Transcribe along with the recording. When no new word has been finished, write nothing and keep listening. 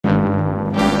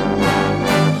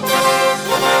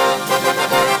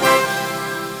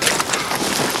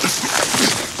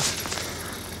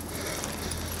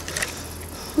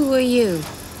you?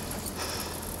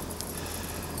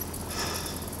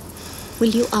 Will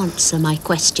you answer my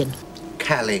question?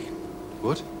 Callie.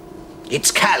 What?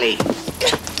 It's Callie.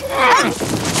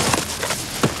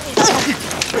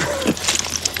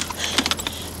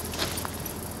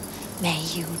 May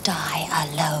you die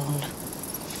alone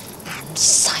and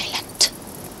silent.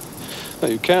 Oh,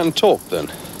 you can talk,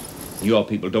 then. Your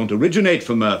people don't originate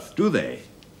from Earth, do they?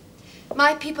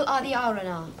 My people are the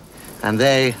Aranar. And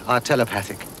they are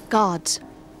telepathic. Guards,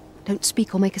 don't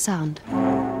speak or make a sound.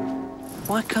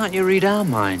 Why can't you read our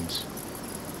minds?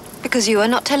 Because you are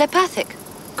not telepathic.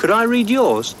 Could I read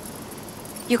yours?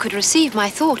 You could receive my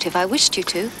thought if I wished you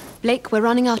to. Blake, we're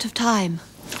running out of time.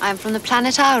 I am from the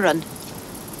planet Auron.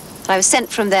 I was sent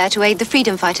from there to aid the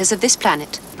freedom fighters of this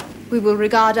planet. We will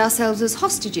regard ourselves as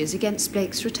hostages against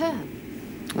Blake's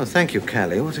return. Oh, thank you,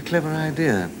 Callie. What a clever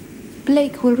idea.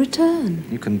 Blake will return.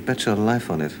 You can bet your life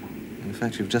on it. In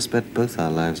fact, you've just bet both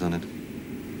our lives on it.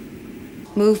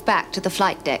 Move back to the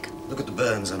flight deck. Look at the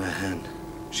burns on her hand.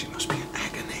 She must be in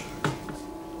agony.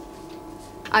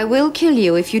 I will kill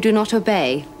you if you do not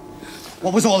obey.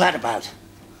 What was all that about?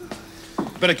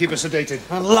 Better keep her sedated.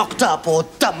 Locked up or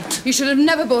dumped? You should have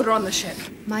never brought her on the ship.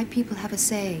 My people have a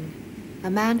saying. A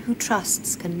man who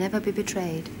trusts can never be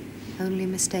betrayed, only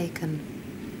mistaken.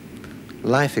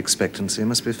 Life expectancy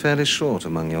must be fairly short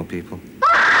among your people.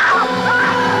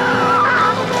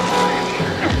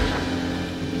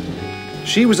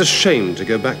 She was ashamed to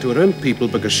go back to her own people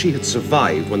because she had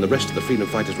survived when the rest of the freedom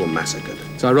fighters were massacred.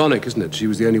 It's ironic, isn't it? She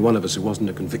was the only one of us who wasn't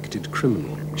a convicted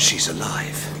criminal. She's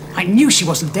alive. I knew she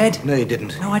wasn't dead. No, you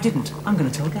didn't. No, I didn't. I'm going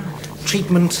to tell Gad.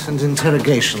 Treatment and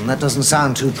interrogation. That doesn't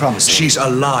sound too promising. She's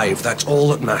alive. That's all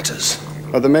that matters.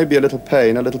 Well, there may be a little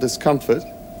pain, a little discomfort,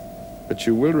 but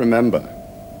you will remember.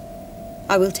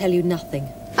 I will tell you nothing.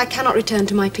 I cannot return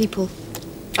to my people.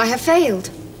 I have failed.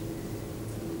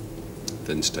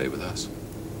 Then stay with us.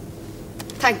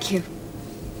 Thank you.